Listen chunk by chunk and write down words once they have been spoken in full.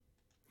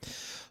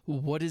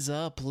What is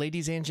up,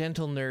 ladies and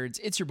gentle nerds?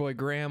 It's your boy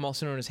Graham,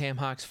 also known as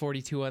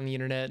HamHawks42 on the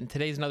internet, and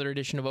today's another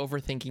edition of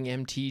Overthinking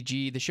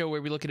MTG, the show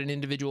where we look at an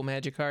individual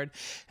Magic card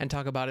and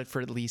talk about it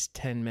for at least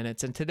 10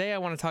 minutes. And today I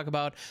want to talk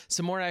about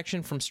some more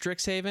action from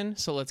Strixhaven,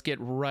 so let's get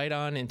right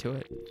on into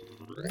it.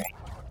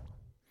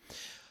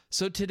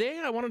 So today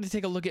I wanted to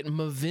take a look at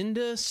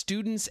Mavinda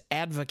Student's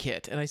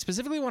Advocate, and I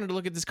specifically wanted to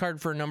look at this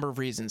card for a number of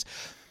reasons.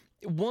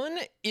 One,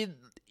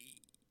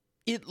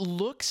 it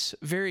looks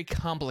very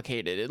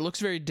complicated. It looks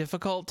very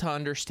difficult to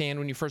understand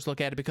when you first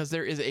look at it because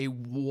there is a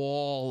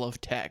wall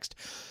of text.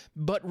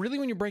 But really,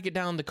 when you break it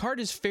down, the card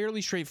is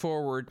fairly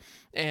straightforward,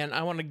 and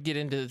I want to get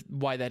into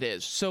why that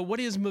is. So what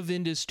is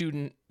Mavinda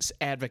Student's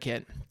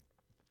Advocate?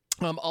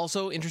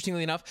 Also,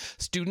 interestingly enough,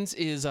 students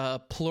is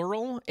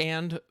plural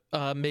and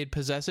made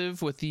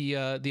possessive with the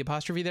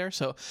apostrophe there.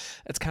 So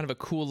that's kind of a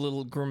cool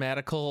little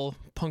grammatical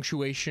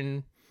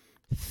punctuation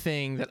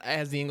thing that,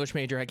 as the English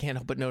major, I can't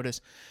help but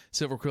notice.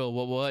 Silver Quill,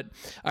 what?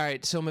 All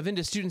right, so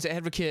Mavinda Student's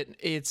Advocate,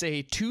 it's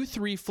a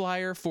 2/3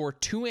 flyer for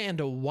 2 and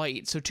a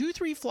white. So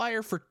 2/3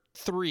 flyer for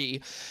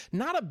 3,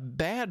 not a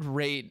bad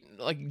rate,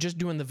 like just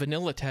doing the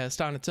vanilla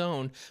test on its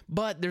own,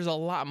 but there's a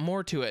lot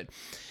more to it.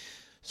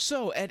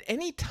 So at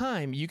any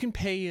time, you can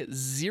pay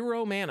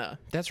 0 mana.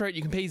 That's right,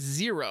 you can pay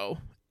 0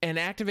 and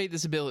activate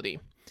this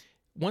ability.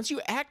 Once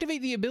you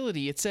activate the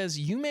ability, it says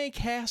you may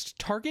cast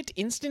target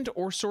instant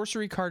or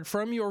sorcery card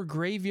from your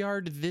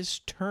graveyard this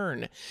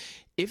turn.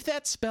 If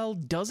that spell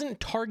doesn't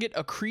target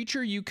a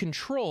creature you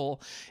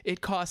control, it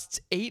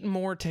costs 8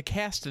 more to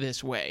cast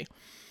this way.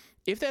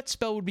 If that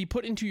spell would be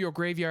put into your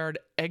graveyard,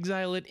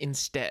 exile it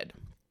instead.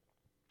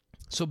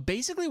 So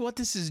basically what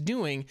this is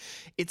doing,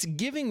 it's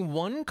giving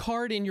one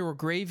card in your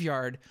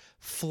graveyard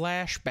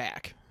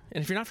flashback.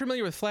 And if you're not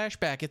familiar with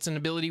flashback, it's an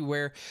ability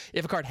where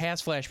if a card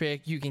has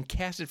flashback, you can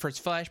cast it for its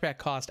flashback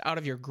cost out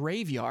of your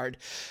graveyard,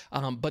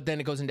 but then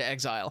it goes into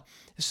exile.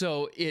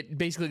 So it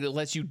basically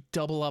lets you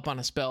double up on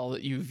a spell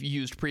that you've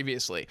used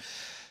previously.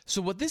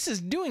 So what this is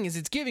doing is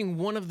it's giving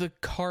one of the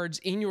cards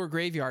in your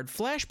graveyard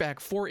flashback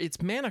for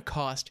its mana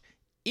cost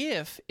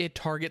if it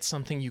targets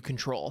something you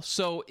control.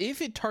 So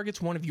if it targets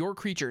one of your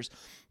creatures,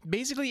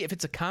 basically if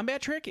it's a combat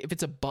trick, if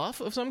it's a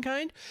buff of some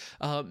kind,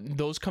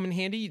 those come in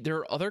handy. There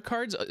are other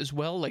cards as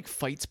well, like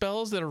fight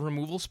spells that are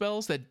removal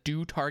spells that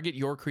do target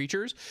your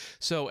creatures.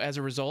 So as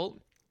a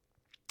result,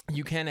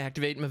 you can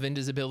activate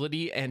Mavinda's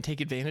ability and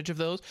take advantage of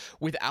those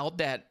without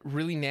that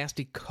really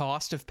nasty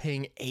cost of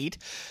paying 8.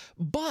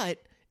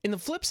 But in the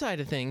flip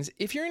side of things,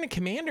 if you're in a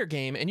Commander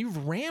game and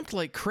you've ramped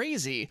like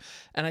crazy,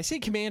 and I say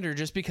Commander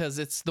just because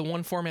it's the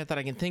one format that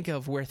I can think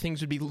of where things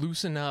would be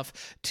loose enough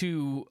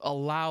to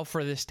allow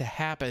for this to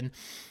happen,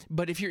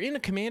 but if you're in a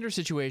Commander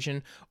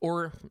situation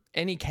or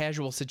any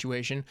casual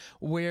situation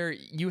where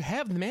you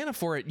have the mana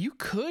for it, you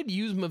could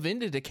use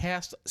Mavinda to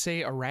cast,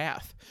 say, a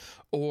Wrath,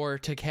 or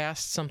to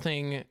cast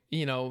something,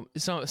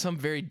 some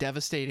very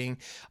devastating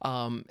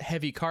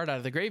heavy card out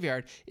of the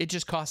graveyard. It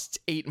just costs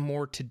 8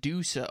 more to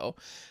do so,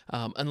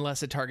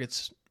 unless it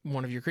targets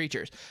one of your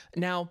creatures.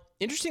 Now,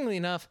 interestingly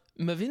enough,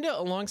 Mavinda,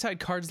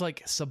 alongside cards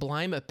like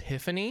Sublime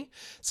Epiphany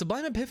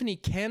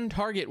can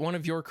target one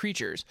of your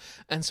creatures.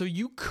 And so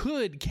you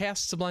could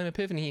cast Sublime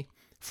Epiphany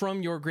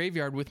from your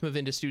graveyard with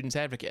Mavinda Student's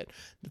Advocate.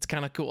 That's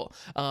kind of cool.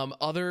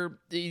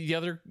 The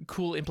other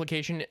cool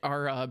implication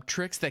are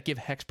tricks that give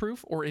hexproof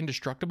or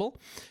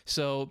indestructible.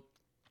 So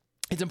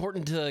it's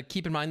important to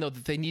keep in mind, though,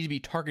 that they need to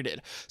be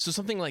targeted. So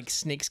something like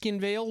Snakeskin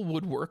Veil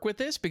would work with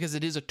this because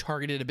it is a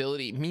targeted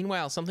ability.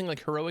 Meanwhile, something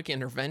like Heroic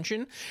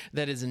Intervention,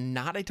 that is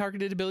not a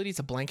targeted ability, it's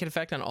a blanket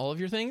effect on all of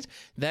your things,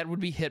 that would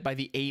be hit by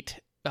the 8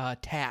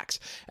 tax.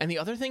 And the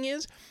other thing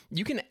is,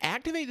 you can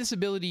activate this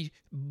ability,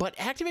 but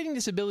activating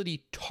this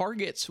ability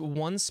targets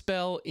one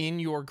spell in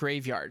your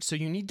graveyard. So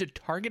you need to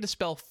target a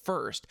spell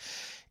first.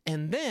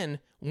 And then,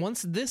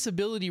 once this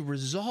ability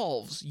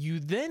resolves, you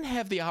then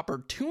have the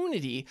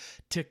opportunity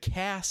to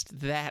cast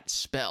that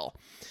spell.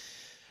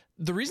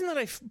 The reason that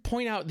I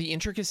point out the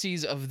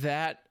intricacies of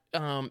that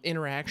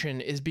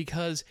interaction is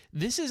because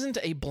this isn't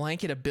a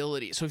blanket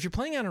ability. So if you're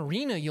playing on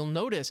Arena, you'll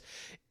notice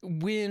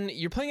when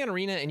you're playing on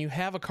Arena and you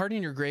have a card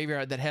in your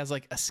graveyard that has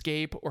like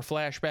Escape or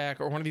Flashback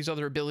or one of these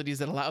other abilities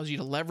that allows you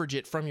to leverage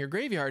it from your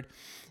graveyard,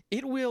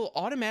 it will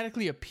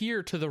automatically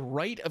appear to the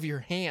right of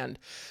your hand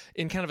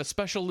in kind of a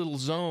special little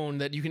zone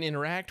that you can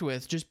interact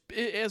with, just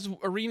as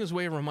Arena's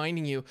way of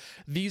reminding you,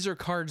 these are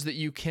cards that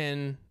you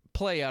can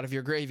play out of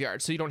your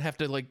graveyard, so you don't have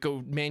to like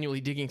go manually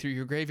digging through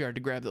your graveyard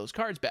to grab those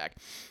cards back.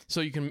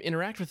 So you can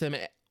interact with them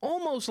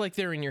almost like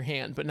they're in your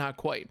hand, but not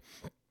quite.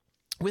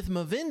 With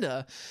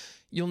Mavinda,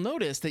 you'll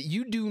notice that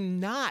you do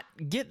not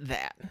get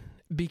that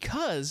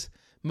because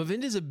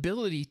Mavinda's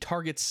ability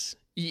targets,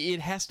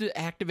 it has to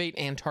activate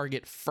and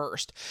target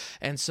first.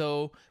 And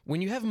so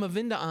when you have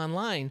Mavinda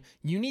online,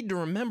 you need to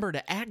remember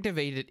to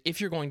activate it if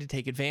you're going to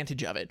take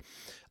advantage of it.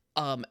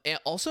 And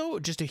also,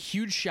 just a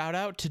huge shout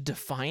out to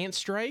Defiant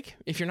Strike.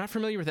 If you're not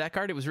familiar with that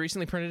card, it was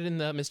recently printed in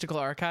the Mystical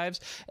Archives,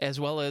 as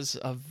well as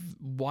a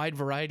wide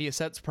variety of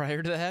sets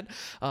prior to that.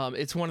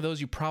 It's one of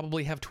those you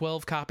probably have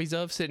 12 copies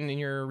of sitting in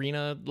your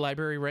Arena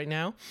library right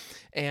now.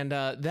 And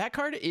that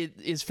card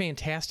is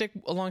fantastic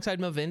alongside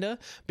Mavinda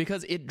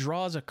because it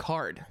draws a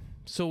card.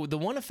 So the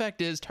one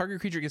effect is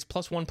target creature gets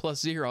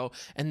 +1/+0,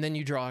 and then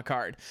you draw a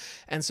card.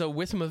 And so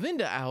with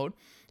Mavinda out,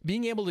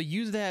 being able to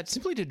use that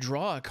simply to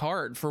draw a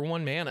card for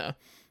 1 mana,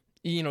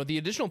 the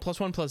additional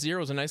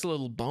 +1/+0 is a nice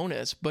little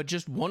bonus, but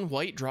just 1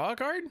 white, draw a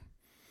card,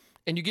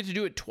 and you get to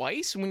do it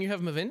twice when you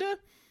have Mavinda.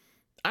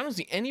 I don't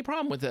see any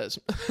problem with this.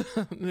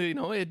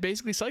 It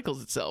basically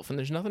cycles itself, and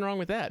there's nothing wrong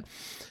with that.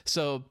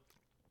 So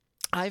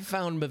I've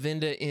found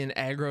Mavinda in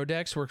aggro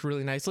decks works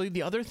really nicely.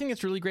 The other thing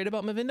that's really great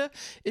about Mavinda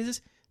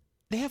is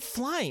they have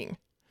flying.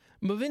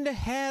 Mavinda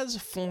has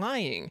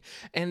flying,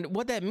 and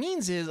what that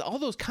means is all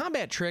those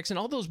combat tricks and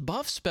all those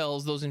buff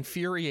spells, those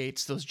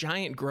infuriates, those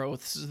giant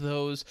growths,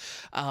 those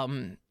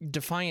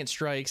defiant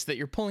strikes that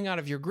you're pulling out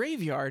of your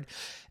graveyard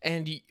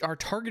and are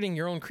targeting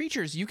your own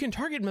creatures, you can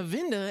target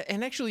Mavinda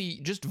and actually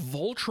just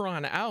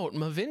Voltron out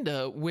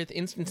Mavinda with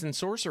instants and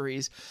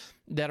sorceries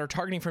that are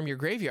targeting from your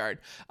graveyard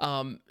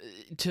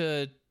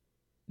to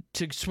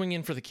swing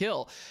in for the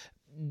kill.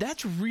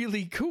 That's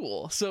really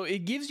cool. So it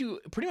gives you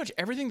pretty much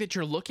everything that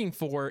you're looking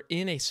for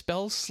in a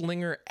spell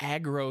slinger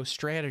aggro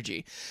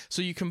strategy.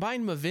 So you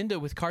combine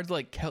Mavinda with cards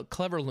like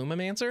Clever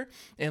Lumimancer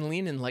and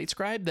Lean and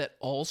Lightscribe that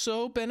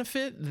also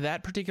benefit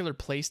that particular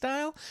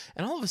playstyle,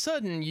 and all of a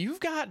sudden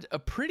you've got a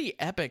pretty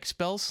epic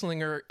spell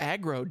slinger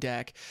aggro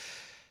deck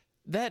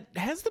that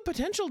has the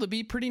potential to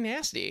be pretty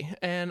nasty,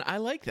 and I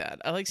like that.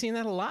 I like seeing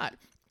that a lot.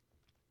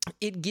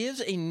 It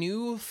gives a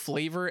new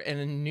flavor and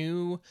a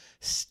new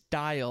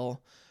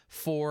style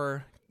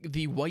for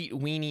the white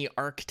weenie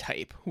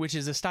archetype, which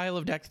is a style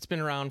of deck that's been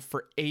around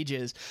for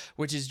ages,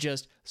 which is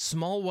just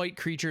small white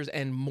creatures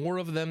and more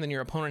of them than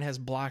your opponent has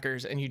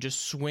blockers, and you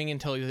just swing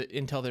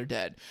until they're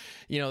dead.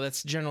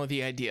 That's generally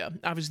the idea.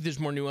 Obviously, there's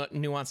more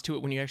nuance to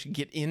it when you actually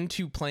get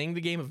into playing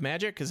the game of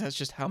Magic, because that's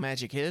just how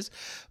Magic is.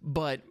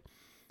 But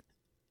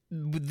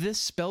with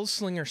this spell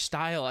slinger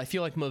style, I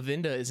feel like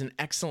Mavinda is an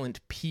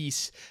excellent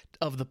piece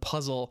of the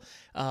puzzle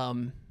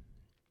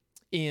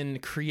in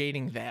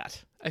creating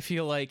that. I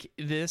feel like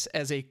this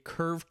as a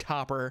curve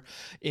topper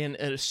in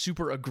a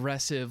super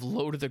aggressive,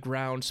 low to the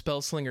ground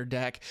spell slinger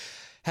deck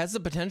has the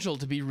potential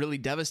to be really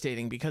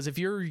devastating, because if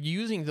you're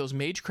using those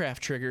Magecraft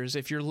triggers,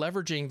 if you're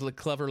leveraging the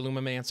Clever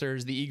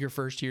Lumimancers, the Eager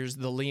First Years,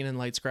 the Lean and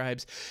Light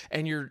Scribes,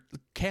 and you're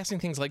casting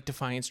things like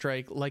Defiant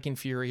Strike, like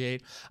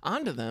Infuriate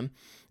onto them,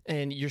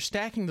 and you're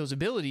stacking those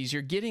abilities,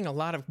 you're getting a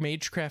lot of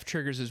Magecraft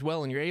triggers as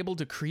well, and you're able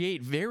to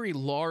create very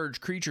large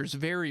creatures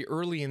very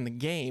early in the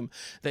game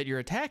that you're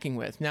attacking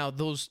with. Now,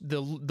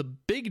 the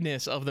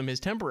bigness of them is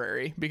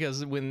temporary,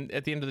 because when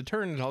at the end of the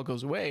turn it all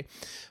goes away.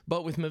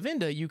 But with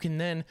Mavinda, you can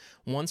then,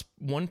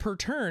 one per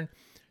turn,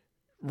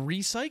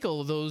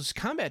 recycle those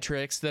combat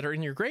tricks that are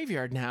in your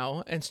graveyard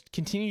now and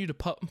continue to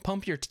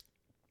pump your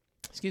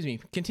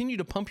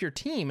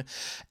team,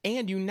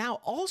 and you now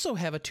also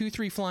have a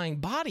 2/3 flying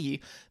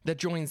body that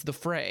joins the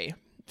fray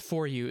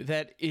for you.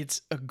 That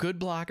it's a good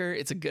blocker,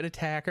 it's a good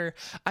attacker.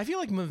 I feel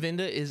like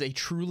Mavinda is a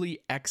truly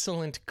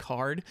excellent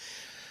card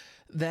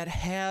that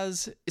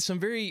has some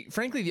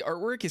frankly, the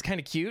artwork is kind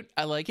of cute.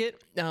 I like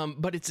it,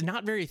 but it's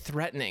not very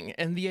threatening.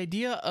 And the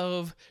idea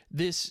of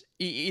this,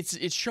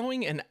 it's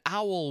showing an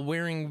owl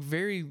wearing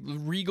very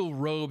regal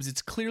robes.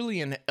 It's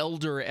clearly an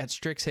elder at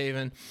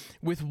Strixhaven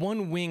with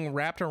one wing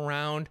wrapped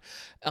around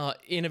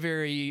in a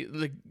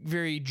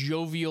very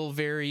jovial,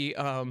 very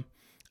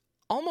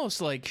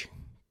almost like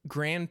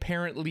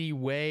grandparently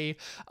way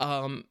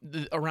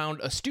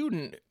around a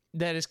student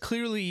that is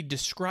clearly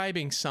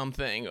describing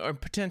something or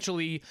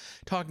potentially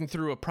talking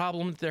through a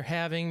problem that they're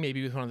having,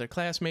 maybe with one of their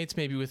classmates,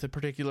 maybe with a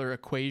particular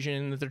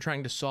equation that they're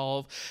trying to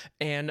solve,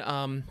 and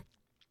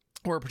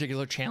or a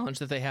particular challenge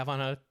that they have on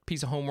a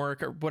piece of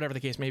homework or whatever the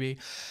case may be.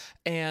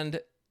 And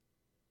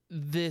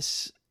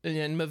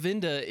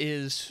Mavinda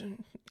is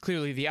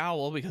clearly the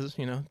owl, because,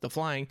 the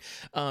flying,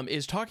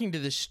 is talking to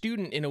the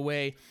student in a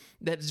way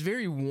that's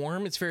very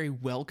warm, it's very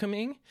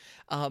welcoming,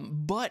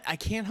 but I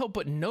can't help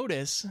but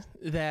notice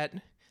that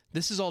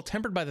this is all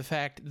tempered by the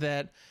fact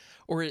that,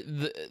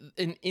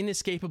 an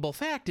inescapable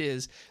fact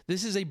is,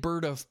 this is a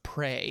bird of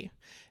prey.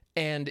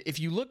 And if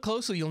you look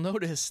closely, you'll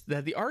notice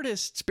that the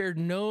artist spared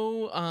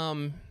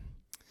no...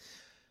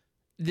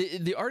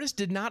 The artist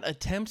did not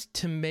attempt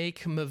to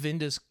make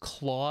Mavinda's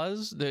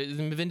claws,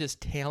 Mavinda's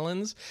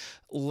talons,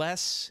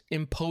 less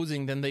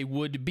imposing than they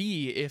would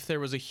be if there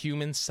was a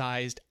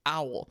human-sized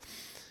owl.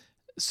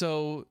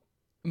 So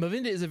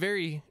Mavinda is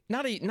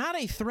not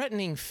a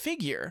threatening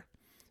figure,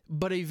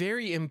 but a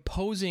very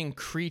imposing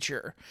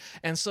creature.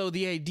 And so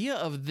the idea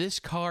of this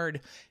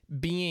card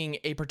being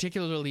a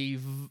particularly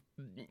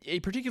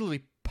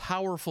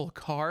powerful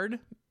card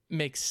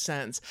makes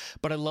sense.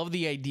 But I love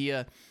the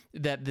idea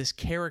that this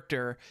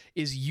character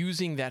is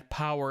using that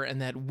power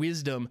and that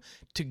wisdom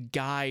to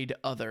guide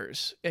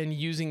others and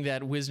using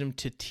that wisdom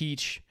to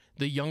teach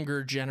the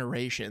younger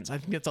generations. I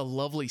think that's a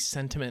lovely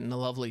sentiment and a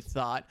lovely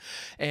thought.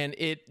 And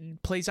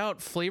it plays out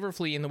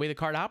flavorfully in the way the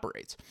card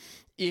operates.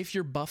 If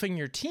you're buffing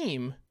your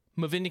team,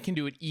 Mavinda can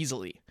do it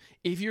easily.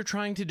 If you're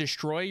trying to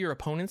destroy your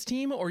opponent's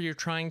team or you're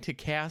trying to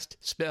cast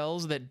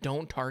spells that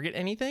don't target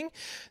anything,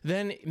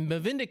 then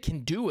Mavinda can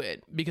do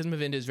it because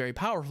Mavinda is very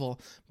powerful,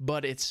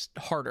 but it's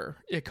harder.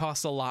 It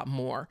costs a lot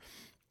more.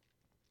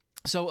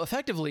 So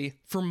effectively,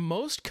 for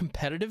most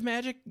competitive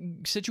Magic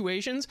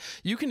situations,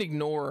 you can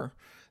ignore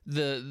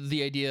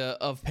the idea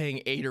of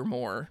paying 8 or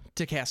more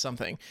to cast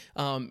something.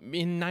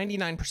 In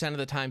 99% of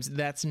the times,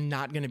 that's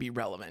not going to be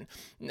relevant.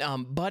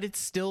 But it's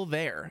still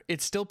there.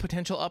 It's still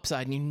potential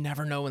upside, and you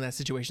never know when that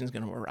situation is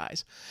going to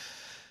arise.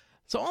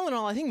 So all in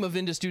all, I think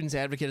Mavinda Student's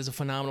Advocate is a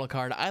phenomenal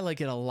card. I like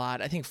it a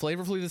lot. I think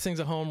flavorfully this thing's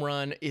a home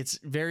run. It's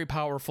very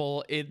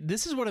powerful.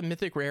 This is what a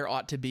Mythic Rare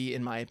ought to be,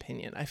 in my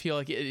opinion. I feel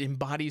like it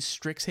embodies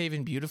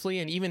Strixhaven beautifully,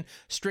 and even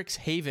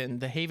Strixhaven,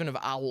 the haven of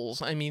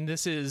owls. I mean,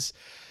 this is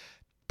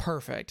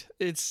perfect.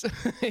 It's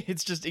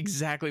just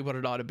exactly what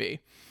it ought to be.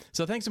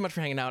 So thanks so much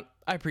for hanging out.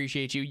 I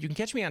appreciate you. You can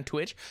catch me on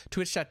Twitch,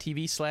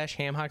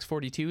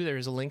 twitch.tv/hamhocks42.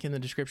 There's a link in the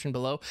description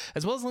below,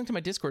 as well as a link to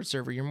my Discord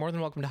server. You're more than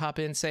welcome to hop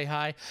in, say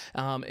hi.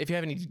 If you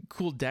have any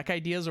cool deck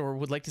ideas or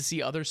would like to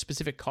see other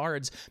specific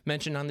cards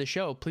mentioned on the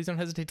show, please don't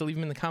hesitate to leave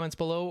them in the comments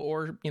below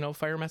or,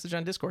 fire a message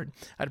on Discord.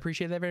 I'd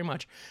appreciate that very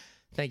much.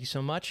 Thank you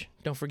so much.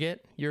 Don't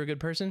forget, you're a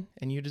good person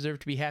and you deserve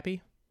to be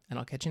happy, and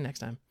I'll catch you next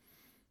time.